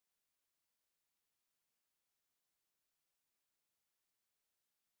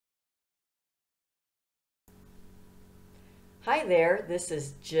Hi there, this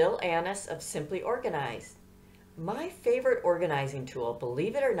is Jill Annis of Simply Organized. My favorite organizing tool,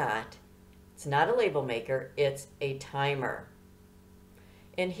 believe it or not, it's not a label maker, it's a timer.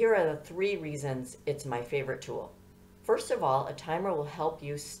 And here are the 3 reasons it's my favorite tool. First of all, a timer will help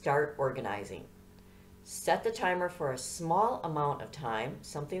you start organizing. Set the timer for a small amount of time,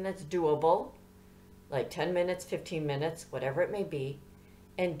 something that's doable, like 10 minutes, 15 minutes, whatever it may be,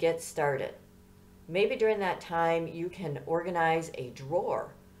 and get started. Maybe during that time you can organize a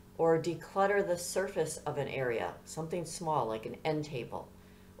drawer or declutter the surface of an area, something small like an end table,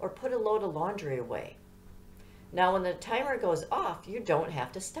 or put a load of laundry away. Now when the timer goes off, you don't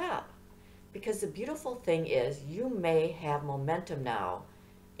have to stop, because the beautiful thing is you may have momentum now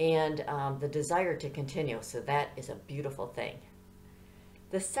and the desire to continue, so that is a beautiful thing.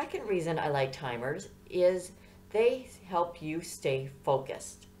 The second reason I like timers is they help you stay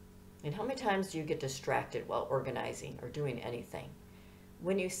focused. And how many times do you get distracted while organizing or doing anything?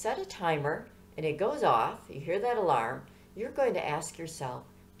 When you set a timer and it goes off, you hear that alarm, you're going to ask yourself,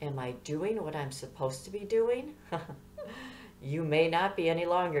 am I doing what I'm supposed to be doing? You may not be any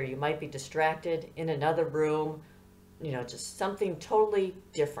longer. You might be distracted in another room, just something totally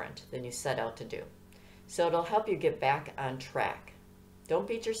different than you set out to do. So it'll help you get back on track. Don't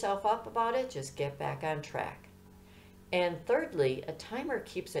beat yourself up about it, just get back on track. And thirdly, a timer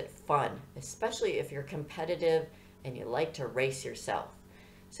keeps it fun, especially if you're competitive and you like to race yourself.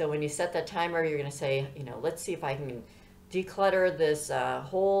 So when you set that timer, you're going to say, let's see if I can declutter this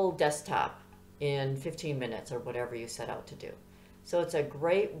whole desktop in 15 minutes or whatever you set out to do. So it's a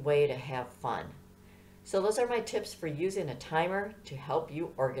great way to have fun. So those are my tips for using a timer to help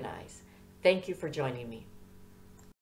you organize. Thank you for joining me.